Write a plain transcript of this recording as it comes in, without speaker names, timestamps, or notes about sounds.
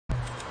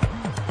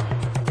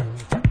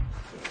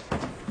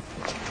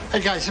Hey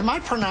guys, am I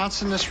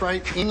pronouncing this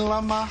right?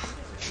 Inlama?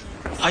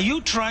 Are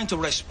you trying to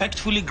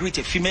respectfully greet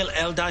a female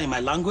elder in my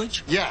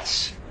language?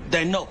 Yes.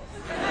 Then no.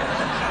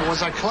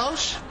 Was I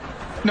close?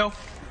 No.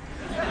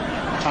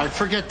 All right,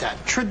 forget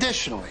that.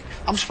 Traditionally,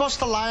 I'm supposed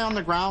to lie on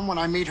the ground when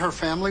I meet her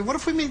family. What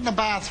if we meet in the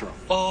bathroom?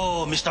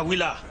 Oh, Mr.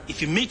 Wheeler, if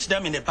you meet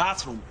them in the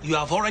bathroom, you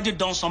have already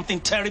done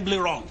something terribly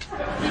wrong.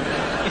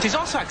 It is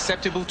also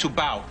acceptable to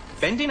bow,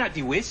 bending at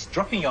the waist,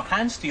 dropping your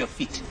hands to your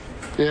feet.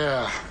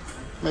 Yeah.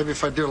 Maybe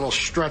if I do a little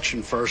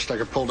stretching first, I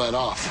could pull that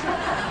off.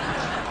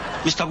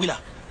 Mr. Wheeler,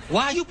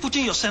 why are you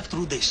putting yourself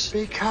through this?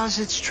 Because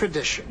it's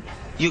tradition.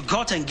 You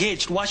got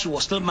engaged while she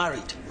was still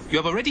married. You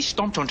have already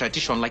stomped on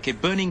tradition like a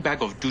burning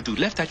bag of doo-doo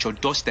left at your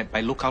doorstep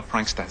by local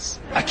pranksters.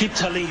 I keep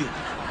telling you,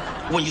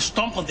 when you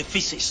stomp on the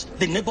feces,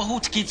 the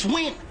neighborhood kids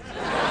win.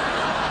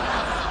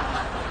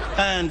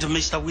 And,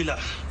 Mr. Wheeler,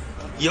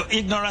 your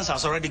ignorance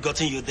has already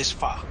gotten you this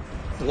far.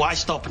 Why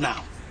stop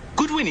now?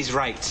 Goodwin is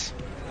right.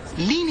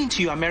 Lean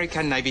into your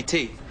American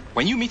naivete.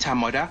 When you meet her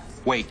mother,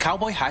 wear a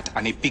cowboy hat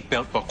and a big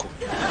belt buckle.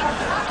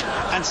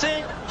 And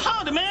say,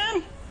 howdy,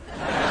 man.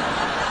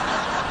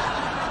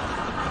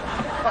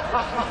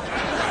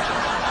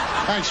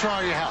 Thanks for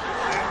all your help.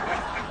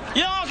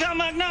 Y'all come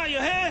back now, you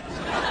hear?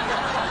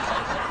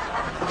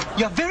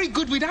 You're very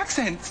good with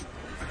accents.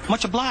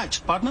 Much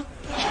obliged, partner.